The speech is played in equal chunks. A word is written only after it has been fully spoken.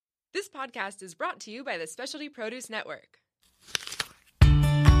This podcast is brought to you by the Specialty Produce Network.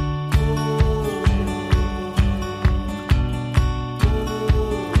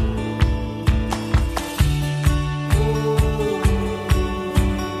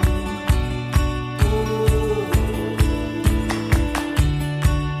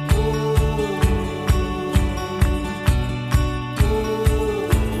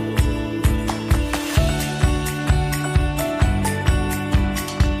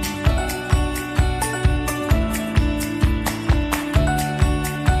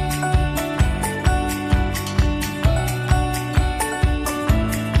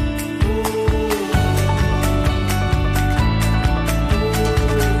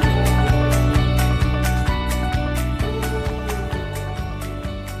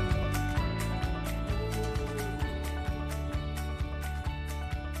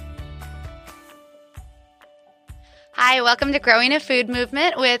 Hi, welcome to Growing a Food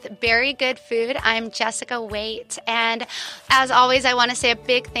Movement with Very Good Food. I'm Jessica Waite, and as always, I want to say a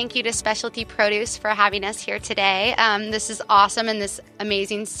big thank you to Specialty Produce for having us here today. This is awesome in this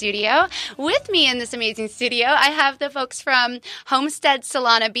amazing studio. With me in this amazing studio, I have the folks from Homestead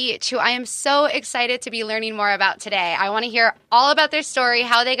Solana Beach, who I am so excited to be learning more about today. I want to hear all about their story,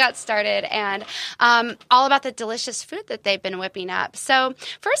 how they got started, and all about the delicious food that they've been whipping up. So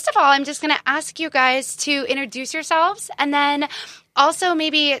first of all, I'm just going to ask you guys to introduce yourselves and then also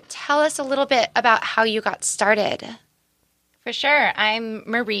maybe tell us a little bit about how you got started. For sure. I'm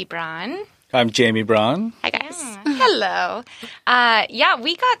Marie Braun. I'm Jamie Braun. Hi, guys. Hello.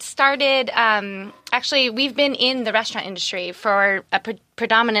 We got started. Actually, we've been in the restaurant industry for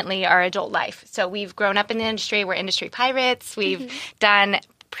predominantly our adult life. So we've grown up in the industry. We're industry pirates. We've done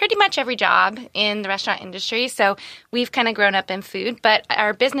pretty much every job in the restaurant industry. So we've kind of grown up in food. But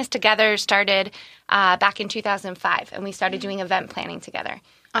our business together started back in 2005, and we started doing event planning together.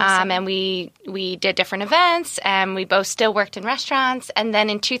 Awesome. And we did different events, and we both still worked in restaurants. And then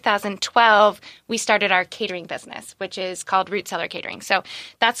in 2012, we started our catering business, which is called Root Cellar Catering. So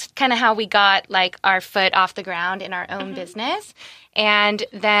that's kind of how we got like our foot off the ground in our own business. And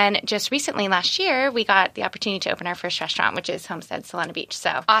then just recently, last year, we got the opportunity to open our first restaurant, which is Homestead Solana Beach.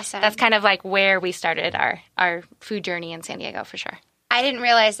 So Awesome. That's kind of like where we started our food journey in San Diego, for sure. I didn't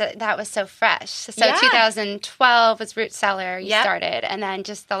realize that was so fresh. So Yeah. 2012 was Root Cellar you Yep. started, and then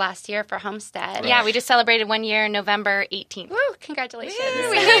just the last year for Homestead. Yeah, we just celebrated 1 year, November 18th. Woo, congratulations.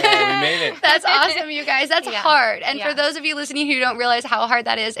 We made it. That's awesome, you guys. That's Yeah. hard. And for Yeah. those of you listening who don't realize how hard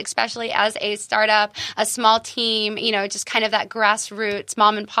that is, especially as a startup, a small team, just kind of that grassroots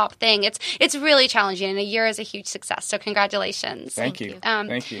mom and pop thing, it's really challenging, and a year is a huge success. So congratulations. Thank you.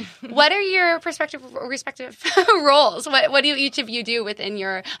 Thank you. What are your respective roles? What do each of you do within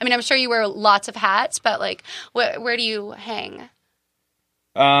your, I'm sure you wear lots of hats, but like, where do you hang?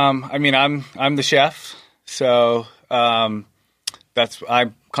 I'm the chef, so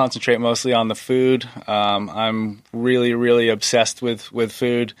I concentrate mostly on the food. I'm really, really obsessed with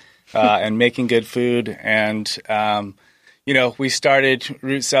food and making good food. And we started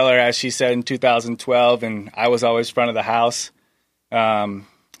Root Cellar, as she said, in 2012, and I was always front of the house.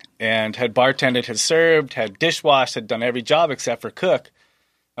 And had bartended, had served, had dishwashed, had done every job except for cook.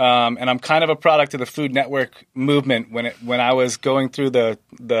 And I'm kind of a product of the Food Network movement. When I was going through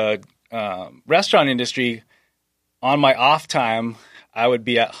the restaurant industry, on my off time, I would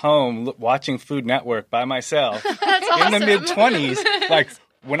be at home watching Food Network by myself in the mid-20s, like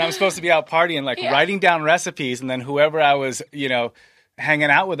when I'm supposed to be out partying, writing down recipes, and then whoever I was, hanging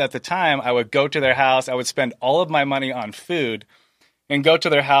out with at the time, I would go to their house. I would spend all of my money on food and go to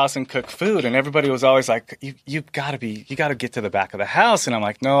their house and cook food. And everybody was always like, you got to get to the back of the house. And I'm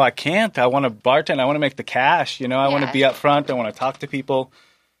like, no, I can't. I want to bartend. I want to make the cash. I want to be up front. I want to talk to people.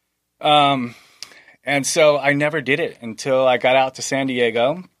 And so I never did it until I got out to San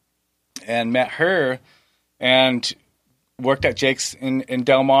Diego and met her and worked at Jake's in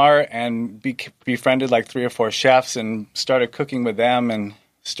Del Mar and befriended like 3 or 4 chefs and started cooking with them and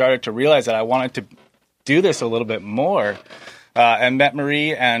started to realize that I wanted to do this a little bit more. And met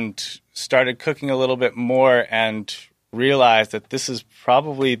Marie and started cooking a little bit more and realized that this is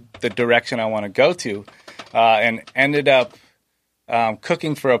probably the direction I want to go to, and ended up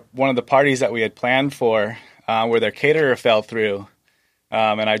cooking for one of the parties that we had planned for where their caterer fell through.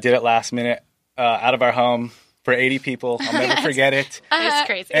 And I did it last minute out of our home for 80 people. I'll never forget it. It's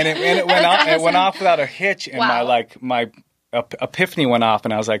crazy. And it went off. It went off without a hitch, and my epiphany went off,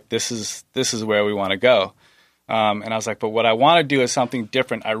 and I was like, this is where we want to go. And I was like, but what I want to do is something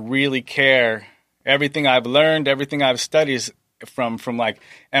different. I really care. Everything I've learned, everything I've studied from like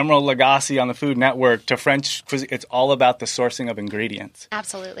Emerald Lagasse on the Food Network to French cuisine. It's all about the sourcing of ingredients.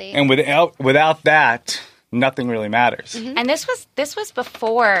 Absolutely. And without that, nothing really matters. And this was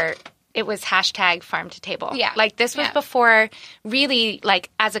before it was hashtag farm to table. Yeah. Like this was before really, like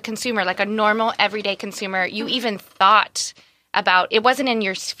as a consumer, like a normal everyday consumer, you even thought about, it wasn't in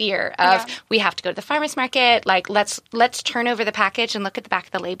your sphere of we have to go to the farmer's market, like let's turn over the package and look at the back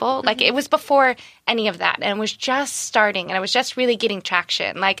of the label. Like it was before any of that, and it was just starting, and it was just really getting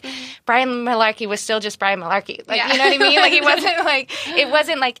traction. Like Brian Malarkey was still just Brian Malarkey. Like you know what I mean? Like it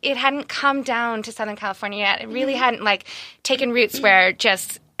wasn't like it hadn't come down to Southern California yet. It really hadn't like taken roots where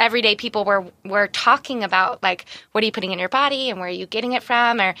just everyday people were talking about, like, what are you putting in your body and where are you getting it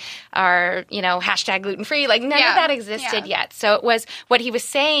from, or you know, hashtag gluten free. Like none of that existed yet. So it was, what he was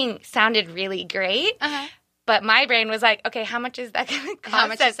saying sounded really great. But my brain was like, okay, how much is that going to cost? How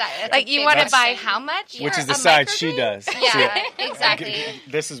much is that? Like, you want to buy how much? Which is the side she does. Yeah, exactly.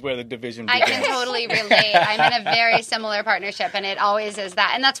 This is where the division I begins. can totally relate. I'm in a very similar partnership, and it always is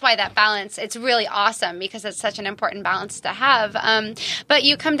that. And that's why that balance, it's really awesome, because it's such an important balance to have. But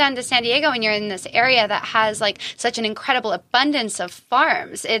you come down to San Diego, and you're in this area that has, like, such an incredible abundance of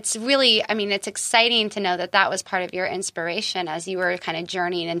farms. It's really, I mean, it's exciting to know that that was part of your inspiration as you were kind of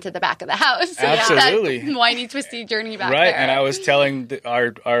journeying into the back of the house. Absolutely. That whiny, twisty journey back there. Right, and I was telling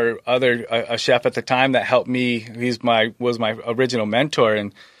our other a chef at the time that helped me. Was my original mentor,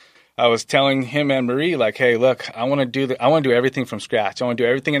 and I was telling him and Marie, like, hey, look, I want to do everything from scratch. I want to do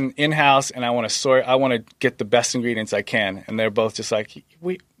everything in house, and I want to sort. I want to get the best ingredients I can. And they're both just like,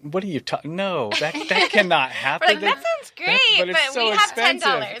 what are you talking? No, that cannot happen. We're like, that sounds great, but it's so we have expensive.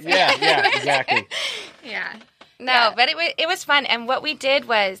 $10. Yeah, exactly. Yeah. No, but it was fun. And what we did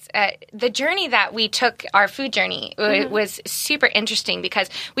was the journey that we took, our food journey, was super interesting, because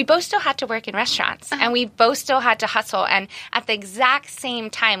we both still had to work in restaurants and we both still had to hustle. And at the exact same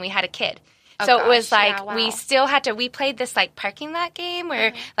time, we had a kid. So it was like, we still had to, we played this like parking lot game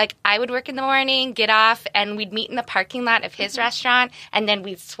where like I would work in the morning, get off, and we'd meet in the parking lot of his restaurant, and then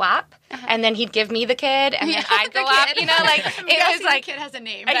we'd swap. And then he'd give me the kid, and then I'd go up, you know, like it was like, the kid has a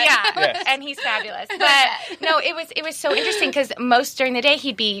name. but Yes. and he's fabulous. But no, it was so interesting, because most during the day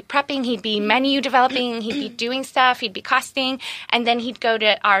he'd be prepping, he'd be menu developing, he'd be doing stuff, he'd be costing, and then he'd go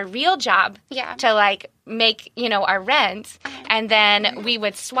to our real job to like make, you know, our rent, and then we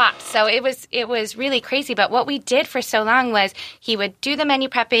would swap. So it was really crazy. But what we did for so long was he would do the menu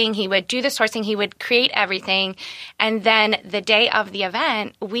prepping, he would do the sourcing, he would create everything, and then the day of the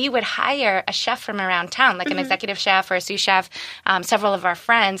event we would hire a chef from around town, like an executive chef or a sous chef, several of our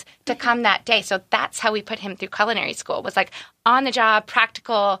friends, to come that day. So that's how we put him through culinary school, was like on the job,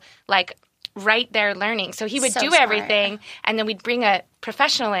 practical, like right there learning. So he would do everything, and then we'd bring a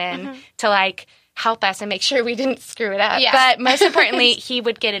professional in to like help us and make sure we didn't screw it up. Yeah. But most importantly, he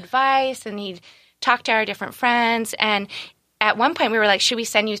would get advice, and he'd talk to our different friends. And at one point we were like, should we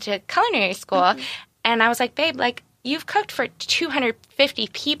send you to culinary school? And I was like, babe, like, you've cooked for 250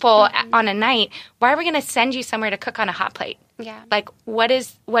 people on a night. Why are we going to send you somewhere to cook on a hot plate? Yeah. Like, what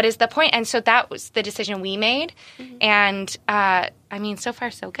is the point? And so that was the decision we made. And, I mean, so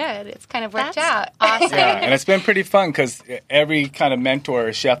far so good. It's kind of worked out. Awesome. Yeah, and it's been pretty fun, because every kind of mentor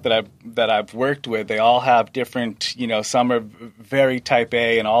or chef that I've worked with, they all have different, you know, some are very type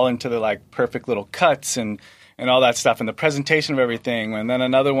A and all into the like perfect little cuts and all that stuff, and the presentation of everything. And then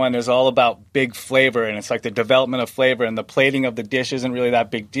another one is all about big flavor, and it's like the development of flavor, and the plating of the dish isn't really that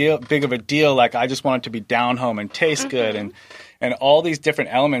big of a deal. Like, I just want it to be down home and taste good. And all these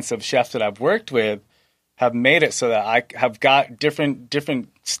different elements of chefs that I've worked with have made it so that I have got different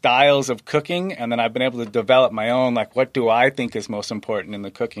styles of cooking, and then I've been able to develop my own, like, what do I think is most important in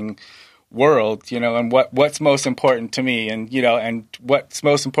the cooking world, you know, and what's most important to me, and, you know, and what's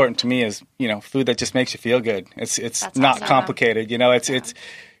most important to me is, you know, food that just makes you feel good. It's That's not awesome. Complicated, you know, it's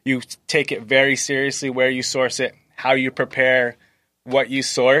you take it very seriously, where you source it, how you prepare what you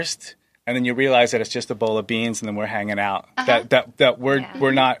sourced, and then you realize that it's just a bowl of beans, and then we're hanging out. That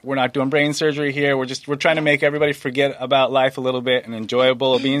we're not doing brain surgery here. We're trying to make everybody forget about life a little bit and enjoy a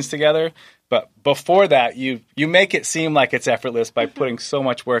bowl of beans together. But before that, you make it seem like it's effortless by putting so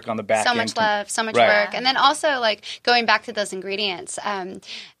much work on the back end. So much love, so much work. And then also, like, going back to those ingredients,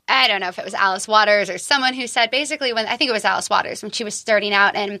 I don't know if it was Alice Waters or someone who said, basically, I think it was Alice Waters, when she was starting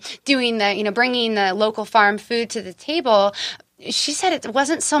out and doing bringing the local farm food to the table, she said it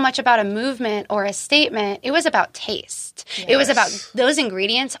wasn't so much about a movement or a statement. It was about taste. Yes. It was about those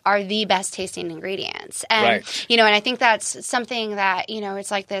ingredients are the best tasting ingredients. And, you know, and I think that's something that, you know, it's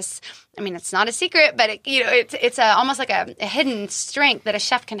like this I mean, it's not a secret, but it's almost like a hidden strength that a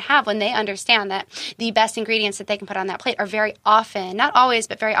chef can have when they understand that the best ingredients that they can put on that plate are very often, not always,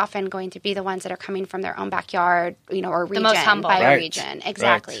 but very often going to be the ones that are coming from their own backyard, or region, most humble. by Right. a region.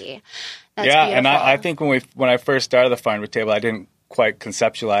 Exactly. Right. That's yeah, beautiful. and I think when I first started the Farm to Table, I didn't quite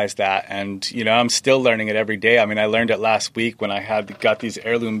conceptualize that, and I'm still learning it every day. I mean, I learned it last week when I got these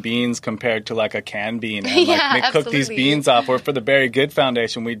heirloom beans compared to like a canned bean, and cook these absolutely. beans off. Or for the Very Good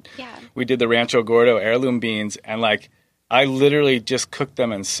Foundation, we did the Rancho Gordo heirloom beans, and like I literally just cooked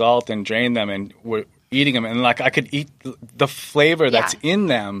them in salt and drained them, and we're eating them, and like I could eat the flavor that's in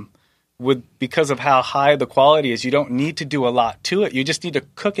them. Because of how high the quality is, you don't need to do a lot to it. You just need to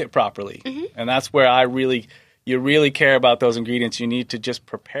cook it properly, and that's where you really care about those ingredients. You need to just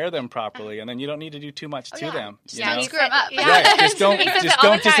prepare them properly, and then you don't need to do too much to them. Don't screw them up. Right. Just don't all the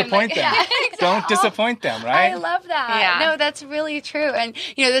time, disappoint them. Don't disappoint them, right? I love that. Yeah. No, that's really true. And,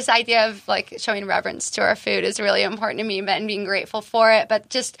 this idea of like showing reverence to our food is really important to me, and being grateful for it, but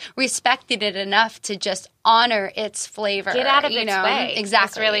just respecting it enough to just honor its flavor. Get out of its way. Exactly.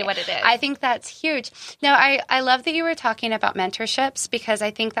 That's really what it is. I think that's huge. Now, I love that you were talking about mentorships, because I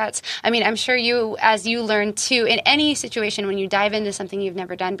think I'm sure as you learn too, in any situation when you dive into something you've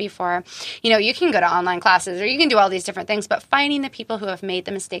never done before, you can go to online classes or you can do all these different things, but finding the people who have made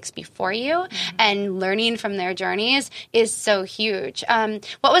the mistakes before you and learning from their journeys is so huge.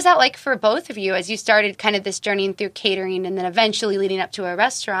 What was that like for both of you as you started kind of this journey through catering and then eventually leading up to a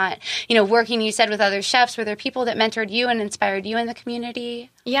restaurant? Working, you said, with other chefs. Were there people that mentored you and inspired you in the community?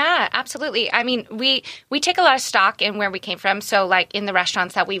 Yeah, absolutely. I mean, we take a lot of stock in where we came from. So like in the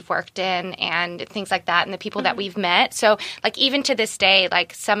restaurants that we've worked in and things like that, and the people that we've met. So like even to this day,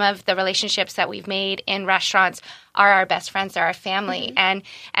 like some of the relationships that we've made in restaurants are our best friends, they're our family. And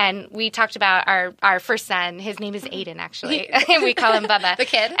we talked about our first son. His name is Aiden, actually. We call him Bubba. The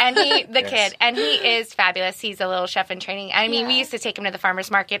kid. And kid. And he is fabulous. He's a little chef in training. I mean, we used to take him to the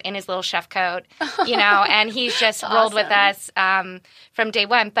farmer's market in his little chef coat, and he's just rolled with us from day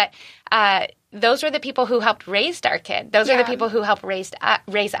one. But those were the people who helped raise our kid. Those are the people who helped raise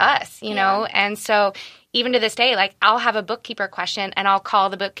us, know? And so even to this day, like I'll have a bookkeeper question and I'll call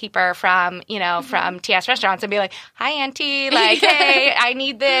the bookkeeper from TS Restaurants and be like, "Hi, Auntie, like, hey, I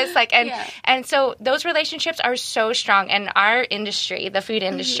need this." Like, and so those relationships are so strong, and our industry, the food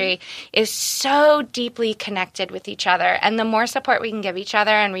industry, is so deeply connected with each other. And the more support we can give each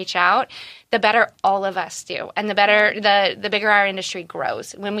other and reach out, the better all of us do, and the better the bigger our industry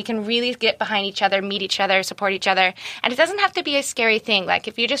grows. When we can really get behind each other, meet each other, support each other, and it doesn't have to be a scary thing. Like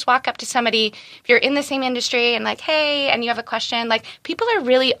if you just walk up to somebody, if you're in the same industry and like, "Hey," and you have a question, like people are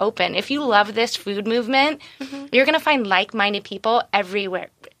really open. If you love this food movement, you're going to find like-minded people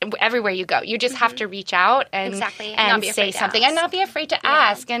everywhere you go. You just have to reach out and say something and not be afraid to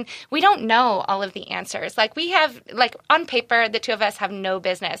ask. And we don't know all of the answers. Like we have, like on paper, the two of us have no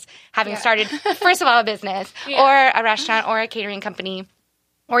business having started, first of all, a business or a restaurant or a catering company,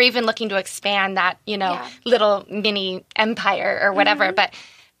 or even looking to expand that, little mini empire or whatever.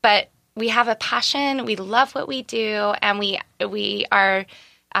 But we have a passion. We love what we do, and we are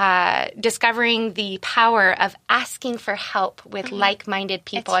discovering the power of asking for help with like-minded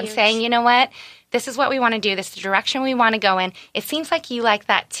people and saying, "You know what? This is what we want to do. This is the direction we want to go in. It seems like you like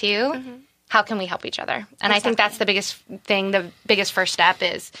that too. How can we help each other?" And I think that's the biggest thing. The biggest first step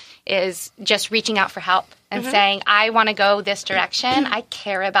is just reaching out for help and saying, "I want to go this direction. I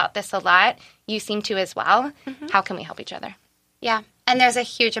care about this a lot. You seem to as well. How can we help each other?" Yeah. And there's a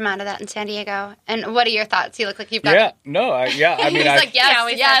huge amount of that in San Diego. And what are your thoughts? You look like you've got... I mean, He's like, yes,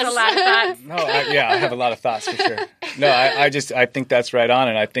 has a lot of thoughts. No, I have a lot of thoughts for sure. No, I think that's right on.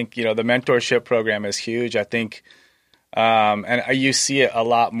 And I think, the mentorship program is huge. I think, and you see it a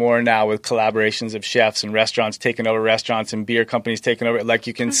lot more now with collaborations of chefs and restaurants taking over restaurants and beer companies taking over. Like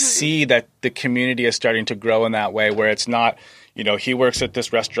you can see that the community is starting to grow in that way, where it's not, he works at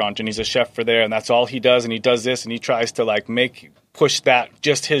this restaurant and he's a chef for there and that's all he does, and he does this and he tries to like push that,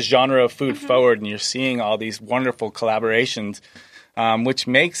 just his genre of food forward. And you're seeing all these wonderful collaborations, which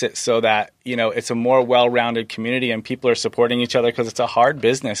makes it so that, it's a more well-rounded community and people are supporting each other, because it's a hard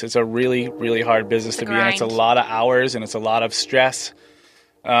business. It's a really, really hard business to be in. It's a lot of hours and it's a lot of stress.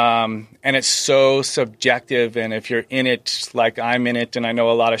 And it's so subjective. And if you're in it, like I'm in it, and I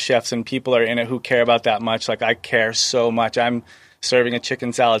know a lot of chefs and people are in it who care about that much. Like I care so much. I'm serving a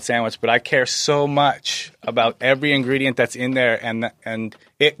chicken salad sandwich, but I care so much about every ingredient that's in there and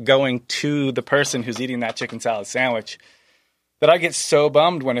it going to the person who's eating that chicken salad sandwich. that I get so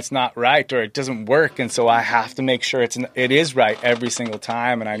bummed when it's not right or it doesn't work. And so I have to make sure it is right every single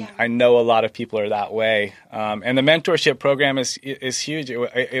time. And I know a lot of people are that way. And the mentorship program is huge.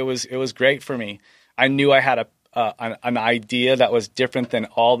 It was great for me. I knew I had an idea that was different than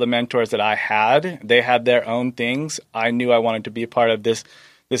all the mentors that I had. They had their own things. I knew I wanted to be a part of this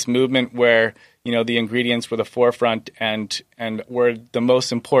movement where, the ingredients were the forefront and were the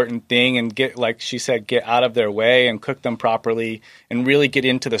most important thing, and get, like she said, get out of their way and cook them properly and really get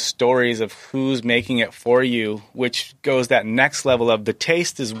into the stories of who's making it for you, which goes that next level of the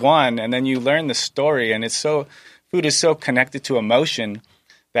taste is one, and then you learn the story. And food is so connected to emotion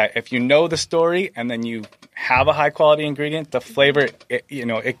that if you know the story and then you have a high quality ingredient, the flavor,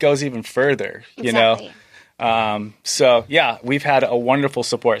 it goes even further, Exactly. So yeah, we've had a wonderful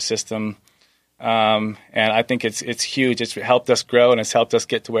support system. And I think it's huge. It's helped us grow and it's helped us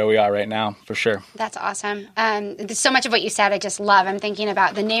get to where we are right now, for sure. That's awesome. So much of what you said, I just love. I'm thinking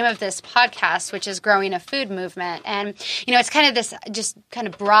about the name of this podcast, which is Growing a Food Movement. And, it's kind of this just kind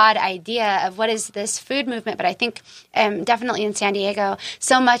of broad idea of what is this food movement. But I think definitely in San Diego,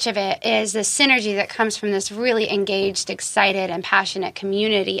 so much of it is the synergy that comes from this really engaged, excited, and passionate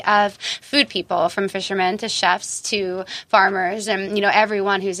community of food people, from fishermen to chefs to farmers and,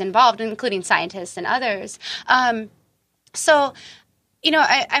 everyone who's involved, including scientists and others. So,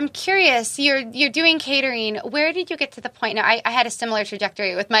 I'm curious, you're doing catering. Where did you get to the point? Now, I had a similar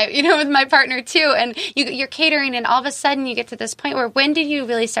trajectory with my, with my partner too. And you're catering, and all of a sudden you get to this point where, when did you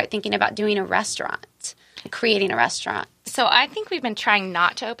really start thinking about doing a restaurant, creating a restaurant? So I think we've been trying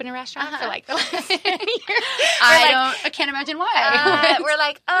not to open a restaurant for like the last 10 years. I can't imagine why. We're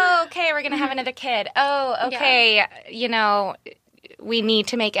like, oh, okay, we're going to have another kid. Oh, okay, we need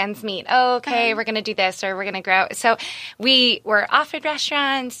to make ends meet. Oh, okay, we're going to do this, or we're going to grow. So we were offered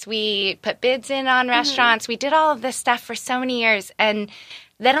restaurants. We put bids in on restaurants. We did all of this stuff for so many years. And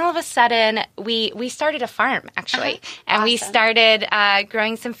then all of a sudden, we started a farm, actually. And we started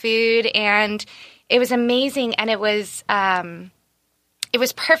growing some food. And it was amazing. And it was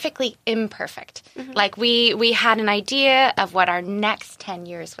perfectly imperfect. Like we had an idea of what our next 10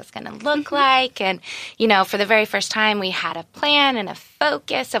 years was going to look like. And, for the very first time, we had a plan and a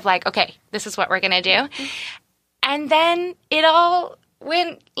focus of like, okay, this is what we're going to do. And then it all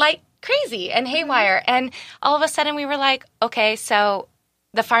went like crazy and haywire. And all of a sudden we were like, okay, so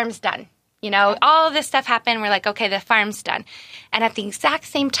the farm's done. All of this stuff happened. We're like, okay, the farm's done. And at the exact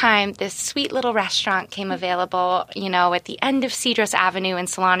same time, this sweet little restaurant came available, at the end of Cedros Avenue in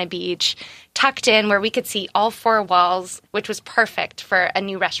Solana Beach, tucked in where we could see all four walls, which was perfect for a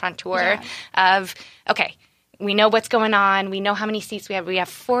new restaurateur of, okay, we know what's going on. We know how many seats we have. We have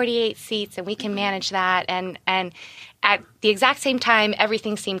 48 seats, and we can manage that. And at the exact same time,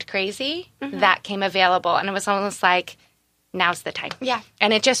 everything seemed crazy. That came available. And it was almost like, now's the time. Yeah.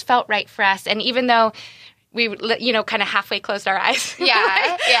 And it just felt right for us. And even though we, kind of halfway closed our eyes.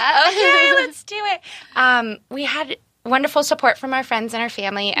 Yeah. Okay, let's do it. We had wonderful support from our friends and our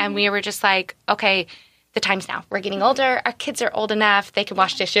family. And we were just like, okay, the time's now. We're getting older. Our kids are old enough. They can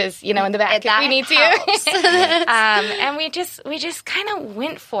wash dishes, in the back if we need to. And we just kind of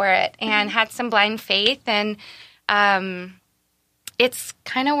went for it and had some blind faith. And it's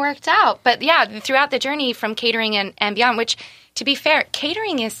kind of worked out. But yeah, throughout the journey from catering and beyond, which, to be fair,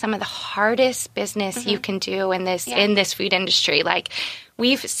 catering is some of the hardest business you can do in this food industry. Like,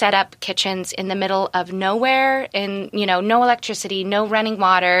 we've set up kitchens in the middle of nowhere, and no electricity, no running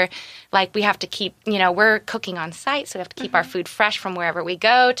water. Like, we have to keep, we're cooking on site, so we have to keep our food fresh from wherever we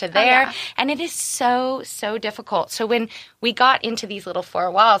go to there. And it is so, so difficult. So when we got into these little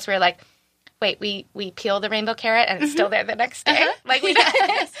four walls, we were like, wait, we peel the rainbow carrot and it's still there the next day? Like, we don't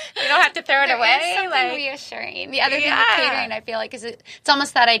have to throw it away? Is something reassuring. The other thing with catering, I feel like, is it's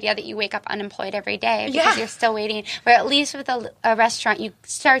almost that idea that you wake up unemployed every day because you're still waiting. Where at least with a restaurant, you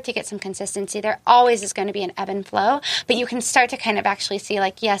start to get some consistency. There always is going to be an ebb and flow, but you can start to kind of actually see,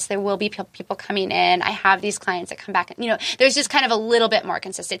 like, yes, there will be people coming in. I have these clients that come back. There's just kind of a little bit more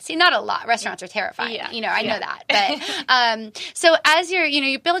consistency. Not a lot. Restaurants are terrifying. I know that. But so as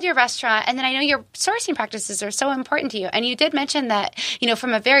you build your restaurant, and then I know your sourcing practices are so important to you. And you did mention that,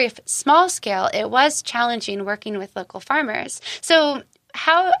 from a very small scale, it was challenging working with local farmers. So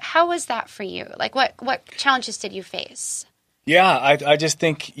how was that for you? Like, what challenges did you face? Yeah, I just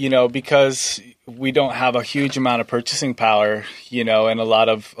think, because we don't have a huge amount of purchasing power, and a lot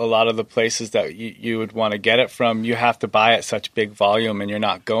of the places that you would want to get it from, you have to buy at such big volume, and you're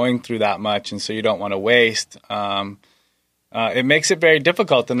not going through that much, and so you don't want to waste. It makes it very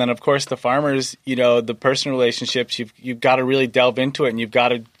difficult. And then, of course, the farmers, the personal relationships, you've got to really delve into it, and you got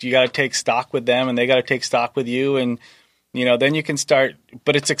to take stock with them, and they got to take stock with you. And, then you can start,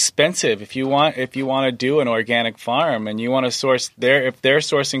 but it's expensive. If you want to do an organic farm and you want to source if they're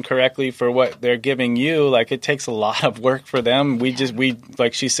sourcing correctly for what they're giving you, like it takes a lot of work for them. We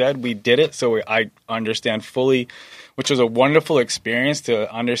like she said, we did it. So I understand fully, which was a wonderful experience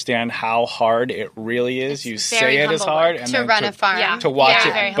to understand how hard it really is. You say it is hard and to run a farm, to watch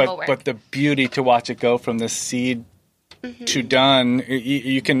it, very but the beauty to watch it go from the seed to done,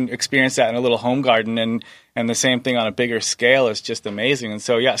 you can experience that in a little home garden, and the same thing on a bigger scale is just amazing. And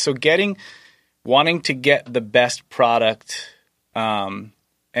so, wanting to get the best product and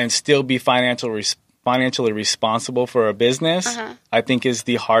still be financially responsible for a business, I think is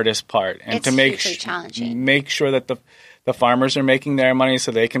the hardest part. And it's to make sure that the farmers are making their money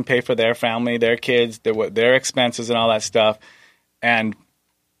so they can pay for their family, their kids, their expenses and all that stuff, and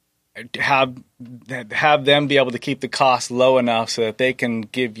have them be able to keep the cost low enough so that they can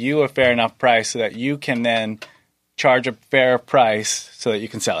give you a fair enough price so that you can then charge a fair price so that you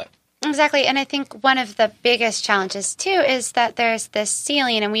can sell it. Exactly. And I think one of the biggest challenges, too, is that there's this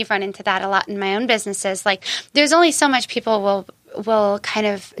ceiling, and we've run into that a lot in my own businesses. Like, there's only so much people will kind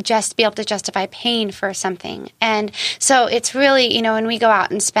of just be able to justify paying for something. And so it's really, when we go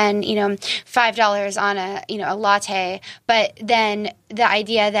out and spend, $5 on a latte, but then the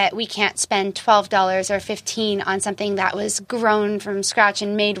idea that we can't spend $12 or $15 on something that was grown from scratch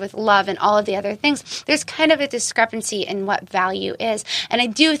and made with love and all of the other things, there's kind of a discrepancy in what value is. And I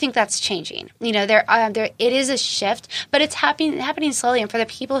do think that's changing. It is a shift, but it's happening slowly. And for the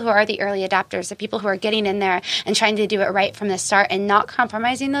people who are the early adopters, the people who are getting in there and trying to do it right from the start and not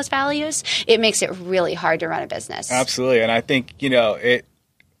compromising those values, it makes it really hard to run a business. Absolutely. And I think,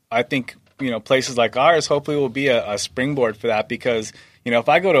 places like ours hopefully will be a springboard for that, because, if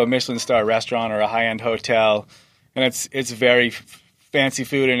I go to a Michelin star restaurant or a high-end hotel and it's very fancy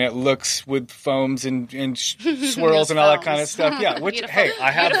food and it looks with foams and swirls and all that kind of stuff. Yeah, which, hey,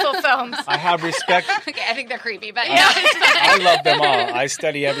 I have respect. Okay, I think they're creepy, but I love them all.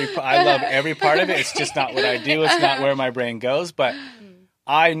 I love every part of it. It's just not what I do. It's not where my brain goes. But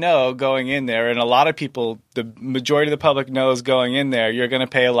I know going in there, and a lot of people, the majority of the public knows going in there, you're going to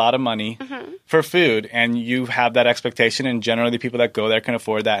pay a lot of money for food, and you have that expectation, and generally the people that go there can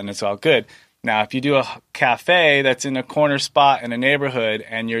afford that, and it's all good. Now, if you do a cafe that's in a corner spot in a neighborhood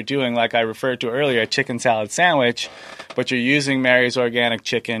and you're doing, like I referred to earlier, a chicken salad sandwich, but you're using Mary's organic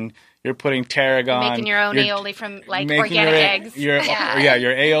chicken, you're putting tarragon. Making your own aioli from organic eggs. Your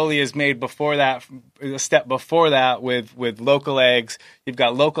aioli is made before that, a step before that with local eggs. You've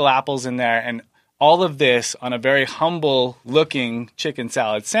got local apples in there, and all of this on a very humble looking chicken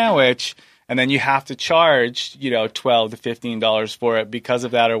salad sandwich. And then you have to charge, $12 to $15 for it because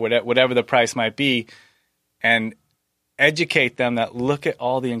of that, or whatever the price might be, and educate them that look at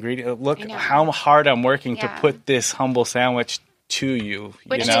all the ingredients. Look how hard I'm working to put this humble sandwich to you.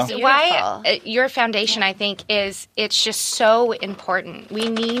 Which is why your foundation, I think, it's just so important. We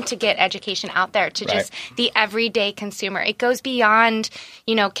need to get education out there to just the everyday consumer. It goes beyond,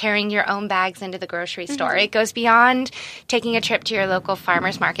 carrying your own bags into the grocery store. It goes beyond taking a trip to your local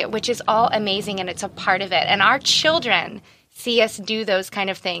farmer's market, which is all amazing, and it's a part of it. And our children see us do those kind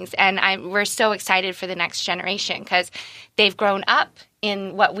of things, and we're so excited for the next generation because they've grown up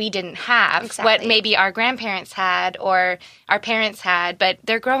in what we didn't have, what maybe our grandparents had or our parents had, but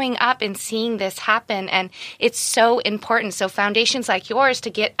they're growing up and seeing this happen, and it's so important. So foundations like yours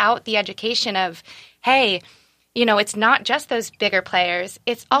to get out the education of, hey, it's not just those bigger players,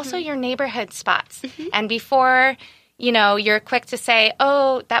 it's also your neighborhood spots. And before, you're quick to say,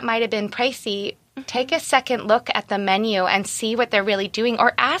 oh, that might have been pricey, take a second look at the menu and see what they're really doing,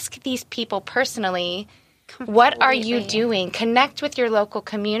 or ask these people personally, what are you doing? Connect with your local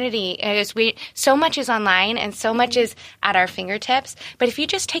community. So much is online and so much is at our fingertips. But if you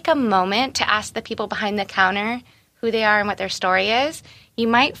just take a moment to ask the people behind the counter who they are and what their story is, you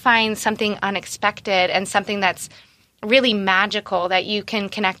might find something unexpected and something that's really magical that you can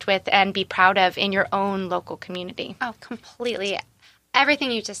connect with and be proud of in your own local community. Oh, completely.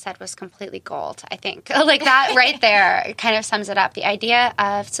 Everything you just said was completely gold, I think. Like that right there kind of sums it up. The idea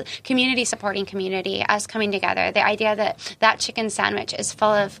of community supporting community, us coming together, the idea that chicken sandwich is full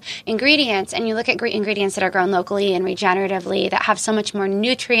of ingredients, and you look at great ingredients that are grown locally and regeneratively that have so much more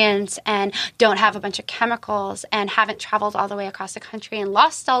nutrients and don't have a bunch of chemicals and haven't traveled all the way across the country and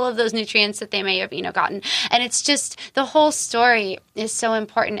lost all of those nutrients that they may have, gotten. And it's just the whole story is so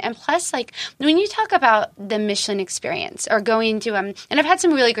important. And plus, like when you talk about the Michelin experience or going to and I've had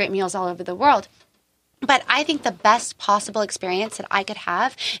some really great meals all over the world, but I think the best possible experience that I could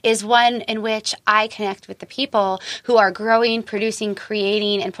have is one in which I connect with the people who are growing, producing,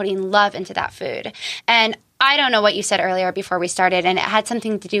 creating, and putting love into that food. And I don't know what you said earlier before we started, and it had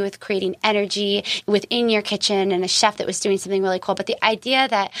something to do with creating energy within your kitchen and a chef that was doing something really cool. But the idea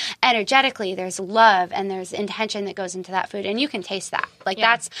that energetically there's love and there's intention that goes into that food, and you can taste that. Like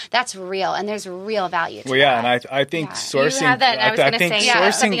that's real, and there's real value to that. And I think sourcing. You have that, I was going to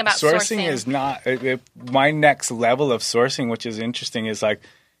say something about sourcing is not my next level of sourcing, which is interesting. Is like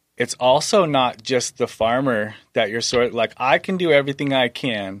it's also not just the farmer that you're like I can do everything I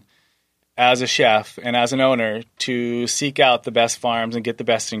can as a chef and as an owner to seek out the best farms and get the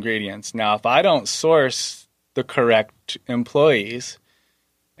best ingredients. Now, if I don't source the correct employees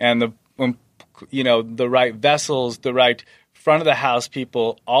and the right vessels, the right front of the house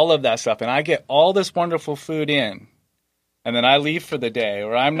people, all of that stuff, and I get all this wonderful food in, and then I leave for the day,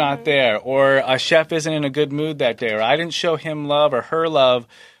 or I'm not there, or a chef isn't in a good mood that day, or I didn't show him love or her love,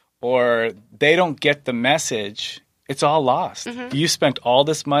 or they don't get the message, it's all lost. You spent all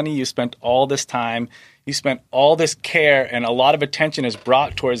this money, you spent all this time, you spent all this care, and a lot of attention is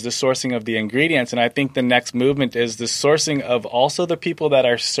brought towards the sourcing of the ingredients. And I think the next movement is the sourcing of also the people that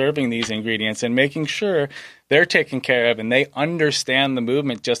are serving these ingredients and making sure they're taken care of and they understand the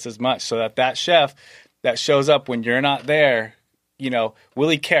movement just as much, so that chef that shows up when you're not there, will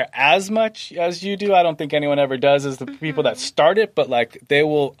he care as much as you do? I don't think anyone ever does as the people that start it, but like they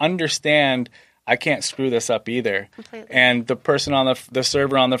will understand I can't screw this up either. Completely. And the person on the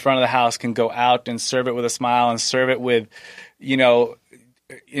server on the front of the house can go out and serve it with a smile and serve it with,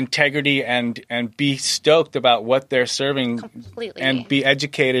 integrity and be stoked about what they're serving. Completely. And be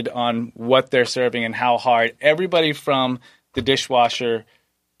educated on what they're serving and how hard everybody from the dishwasher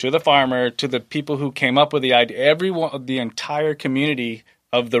to the farmer to the people who came up with the idea, the entire community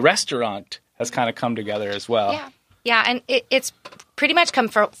of the restaurant has kind of come together as well. Yeah, and it's pretty much come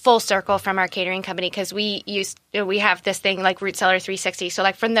full circle from our catering company, because we have this thing like Root Cellar 360. So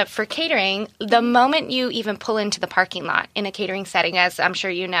like for catering, the moment you even pull into the parking lot in a catering setting, as I'm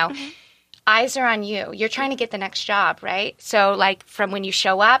sure you know, eyes are on you. You're trying to get the next job, right? So like from when you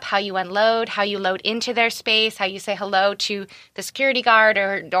show up, how you unload, how you load into their space, how you say hello to the security guard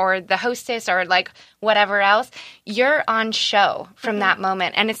or the hostess or like whatever else, you're on show from that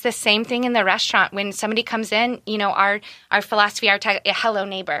moment. And it's the same thing in the restaurant. When somebody comes in, our philosophy, our tag, hello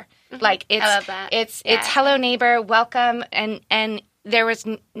neighbor. Like I love that. It's hello neighbor, welcome. And there was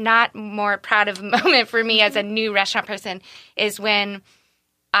not more proud of a moment for me as a new restaurant person is when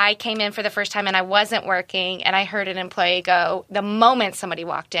I came in for the first time and I wasn't working, and I heard an employee go, the moment somebody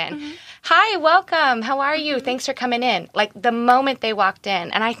walked in, hi, welcome, how are you? Thanks for coming in. Like the moment they walked in.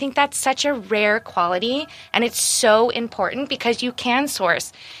 And I think that's such a rare quality, and it's so important because you can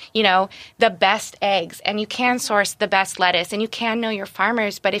source, the best eggs, and you can source the best lettuce, and you can know your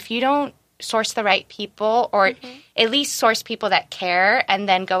farmers. But if you don't source the right people, or at least source people that care, and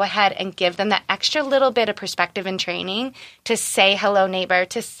then go ahead and give them that extra little bit of perspective and training to say hello neighbor,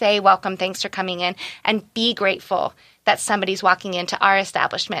 to say welcome, thanks for coming in, and be grateful that somebody's walking into our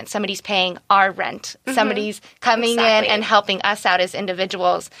establishment, somebody's paying our rent, somebody's coming in and helping us out as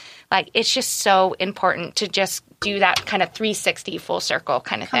individuals. Like it's just so important to just do that kind of 360 full circle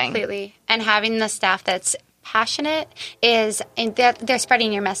kind of thing. Completely. And having the staff that's passionate and they're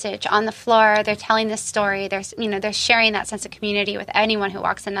spreading your message on the floor. They're telling this story. They're sharing that sense of community with anyone who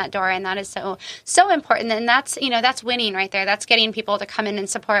walks in that door, and that is so important. And that's winning right there. That's getting people to come in and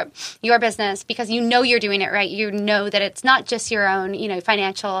support your business because you're doing it right. You know that it's not just your own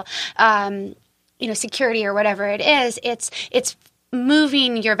financial security or whatever it is. It's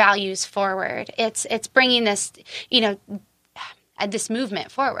moving your values forward. It's bringing this this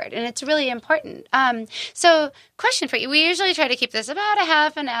movement forward, and it's really important. So question for you. We usually try to keep this about a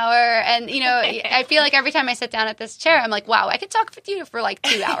half an hour, and I feel like every time I sit down at this chair, I'm like, wow, I could talk with you for like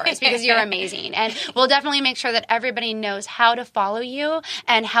 2 hours because you're amazing. And we'll definitely make sure that everybody knows how to follow you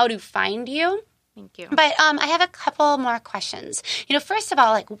and how to find you. Thank you. But I have a couple more questions. First of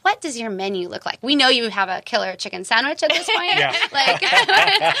all, like, what does your menu look like? We know you have a killer chicken sandwich at this point. Yeah. Like,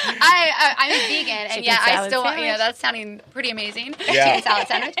 I'm a vegan, and Chicken I still want, sandwich. that's sounding pretty amazing. Yeah. Chicken salad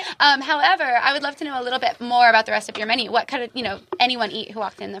sandwich. However, I would love to know a little bit more about the rest of your menu. What could anyone eat who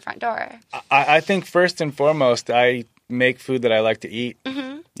walked in the front door? I think first and foremost, I make food that I like to eat.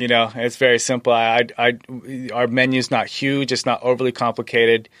 It's very simple. Our menu's not huge. It's not overly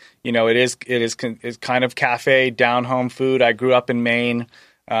complicated. It's kind of cafe, down home food. I grew up in Maine.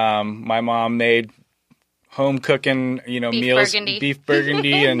 My mom made home cooking, meals, beef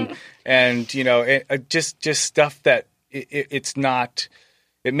burgundy, and just stuff that it's not.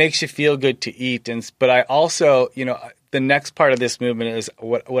 It makes you feel good to eat. But I also, the next part of this movement is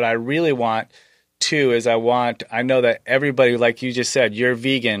what I really want too. I know that everybody, like you just said, you're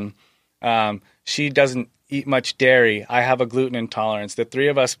vegan. She doesn't eat much dairy. I have a gluten intolerance. The three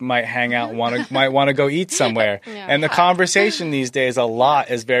of us might hang out, might want to go eat somewhere. And the conversation these days a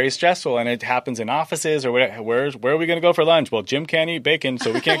lot is very stressful, and it happens in offices or whatever. Where are we going to go for lunch? Well, Jim can't eat bacon,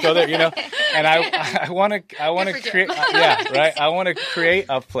 so we can't go there. And I want to create, I want to create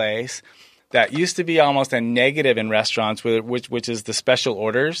a place that used to be almost a negative in restaurants, which is the special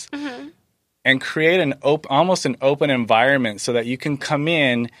orders, and create almost an open environment so that you can come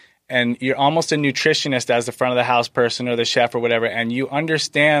in and you're almost a nutritionist as the front of the house person or the chef or whatever, and you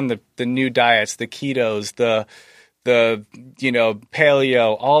understand the new diets, the ketos, the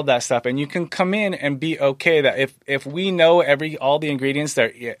paleo, all of that stuff, and you can come in and be okay that if we know all the ingredients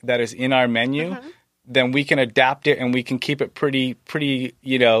that is in our menu, then we can adapt it and we can keep it pretty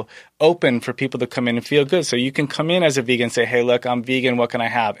open for people to come in and feel good. So you can come in as a vegan and say, hey, look, I'm vegan. What can I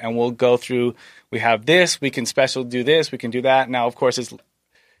have? And we'll go through. We have this. We can special do this. We can do that. Now, of course, it's.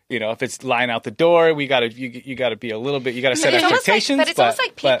 If it's line out the door, you gotta be a little bit. You gotta set expectations. But it's almost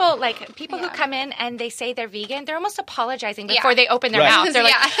like people who come in and they say they're vegan. They're almost apologizing before they open their mouth. They're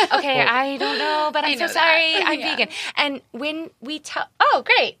like, "Okay, I don't know, but I'm so sorry. I'm vegan." And when we tell, "Oh,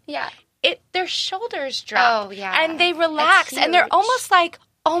 great, their shoulders drop, and they relax, and they're almost like,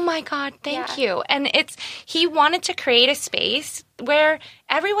 "Oh my God, thank you." And he wanted to create a space where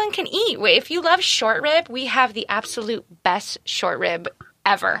everyone can eat. If you love short rib, we have the absolute best short rib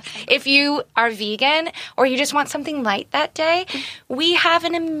ever. If you are vegan or you just want something light that day, we have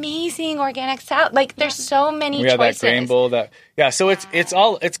an amazing organic salad. Like there's so many choices. We have that grain bowl so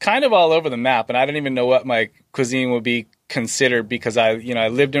it's kind of all over the map, and I don't even know what my cuisine would be considered because I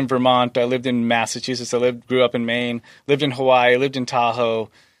lived in Vermont, I lived in Massachusetts, grew up in Maine, lived in Hawaii, lived in Tahoe,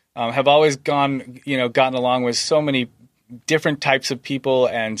 have always gotten along with so many different types of people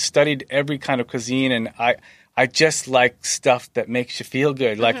and studied every kind of cuisine, and I just like stuff that makes you feel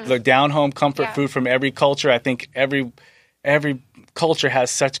good, like the down-home comfort food from every culture. I think every culture has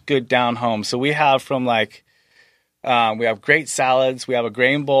such good down-home. So we have we have great salads. We have a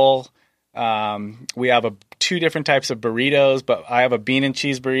grain bowl. We have two different types of burritos, but I have a bean and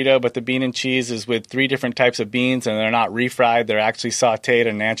cheese burrito, but the bean and cheese is with 3 different types of beans, and they're not refried. They're actually sautéed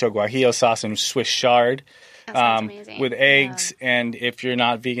in Ancho Guajillo sauce and Swiss chard with eggs. And if you're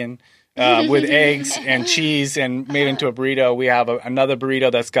not vegan, with eggs and cheese and made into a burrito. We have another burrito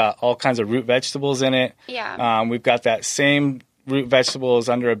that's got all kinds of root vegetables in it. We've got that same root vegetables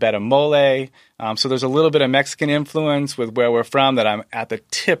under a bed of mole. So there's a little bit of Mexican influence with where we're from that I'm at the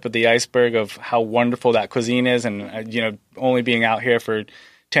tip of the iceberg of how wonderful that cuisine is. And, only being out here for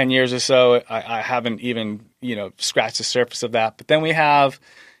 10 years or so, I haven't even, scratched the surface of that. But then we have,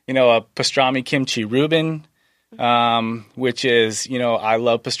 a pastrami kimchi Reuben, which is, I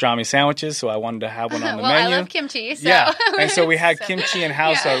love pastrami sandwiches, so I wanted to have one on the menu. I love kimchi, so. Yeah, and so we had kimchi in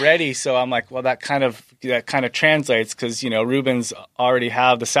house already, so I'm like, well, that kind of translates because, Reubens already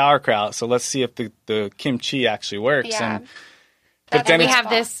have the sauerkraut, so let's see if the kimchi actually works. Yeah. But then we have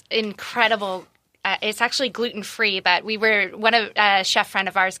this incredible it's actually gluten-free, but a chef friend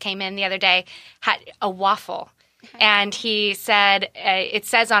of ours came in the other day, had a waffle. And he said, it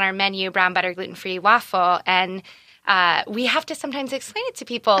says on our menu, brown butter gluten-free waffle. And we have to sometimes explain it to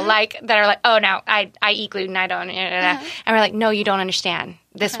people that are like, oh, no, I eat gluten. I don't. And we're like, no, you don't understand.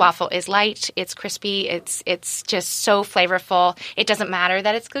 This waffle is light. It's crispy. It's just so flavorful. It doesn't matter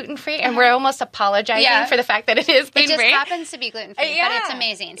that it's gluten-free. And we're almost apologizing for the fact that it is gluten-free. It just happens to be gluten-free, but it's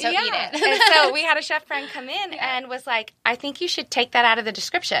amazing. So eat it. And so we had a chef friend come in and was like, I think you should take that out of the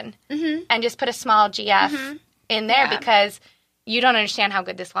description and just put a small GF in there because you don't understand how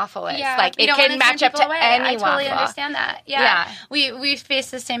good this waffle is. Yeah, like, it can match up to any waffle. I totally understand that. Yeah. We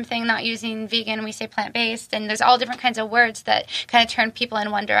face the same thing, not using vegan. We say plant-based. And there's all different kinds of words that kind of turn people in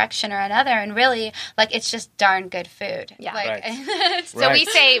one direction or another. And really, it's just darn good food. Yeah. So we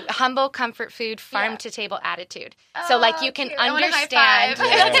say humble comfort food, farm-to-table attitude. So, you can understand.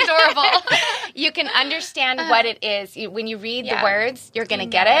 That's adorable. You can understand what it is. When you read the words, you're going to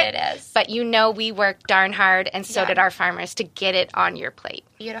get it. It is. But we work darn hard, and so did our farmers, to get it on your plate.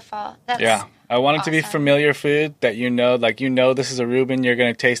 Beautiful. I want it to be familiar food that this is a Reuben. You're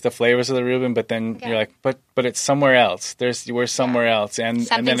going to taste the flavors of the Reuben, but then you're like, but it's somewhere else. We're somewhere else, and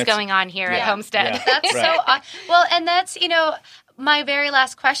something's going on here at Homestead. Yeah. That's so well, and that's my very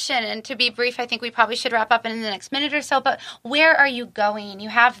last question. And to be brief, I think we probably should wrap up in the next minute or so. But where are you going? You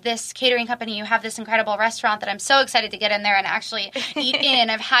have this catering company. You have this incredible restaurant that I'm so excited to get in there and actually eat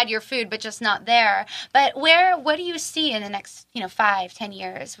in. I've had your food, but just not there. But what do you see in the next 5-10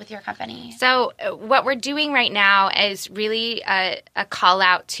 years with your company? So what we're doing right now is really a call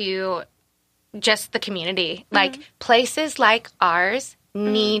out to just the community. Places like ours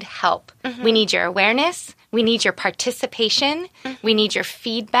need help. We need your awareness. We need your participation. We need your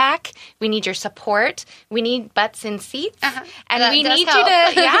feedback. We need your support. We need butts in seats. And we need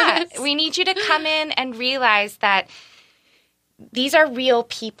we need you to come in and realize that these are real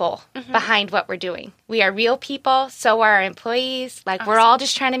people behind what we're doing. We are real people. So are our employees. Like, we're all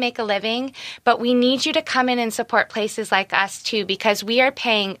just trying to make a living. But we need you to come in and support places like us, too, because we are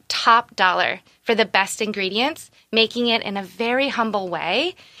paying top dollar for the best ingredients, making it in a very humble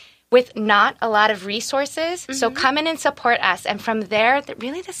way with not a lot of resources. So come in and support us. And from there,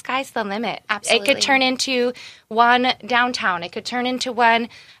 really the sky's the limit. Absolutely. It could turn into one downtown. It could turn into one in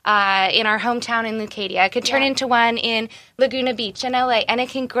our hometown in Leucadia. It could turn into one in Laguna Beach in LA. And it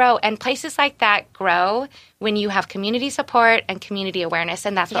can grow. And places like that grow when you have community support and community awareness.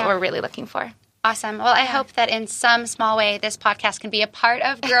 And that's what we're really looking for. Awesome. Well, I hope that in some small way this podcast can be a part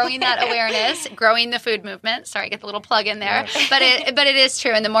of growing that awareness, growing the food movement. Sorry, get the little plug in there. But it is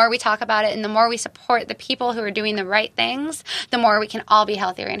true. And the more we talk about it and the more we support the people who are doing the right things, the more we can all be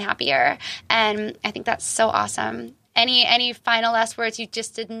healthier and happier. And I think that's so awesome. Any final last words? You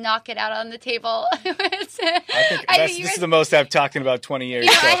just did knock it out on the table. I think this is the most I've talked in about 20 years.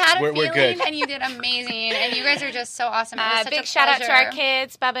 Yeah, so I had a we're feeling, good. and you did amazing. And you guys are just so awesome. It was such Big a shout out to pleasure. our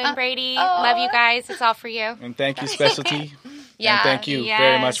kids, Bubba and Brady. Love you guys. It's all for you. And thank you, Specialty. Yeah. And thank you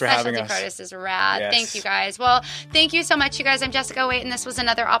very much for having Specialty us. Produce is rad. Yes. Thank you, guys. Well, thank you so much, you guys. I'm Jessica Waite, and this was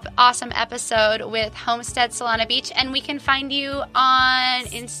another awesome episode with Homestead Solana Beach. And we can find you on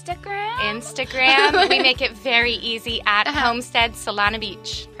Instagram. We make it very easy at Homestead Solana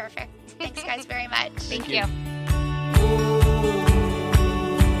Beach. Perfect. Thanks, guys, very much. Thank you.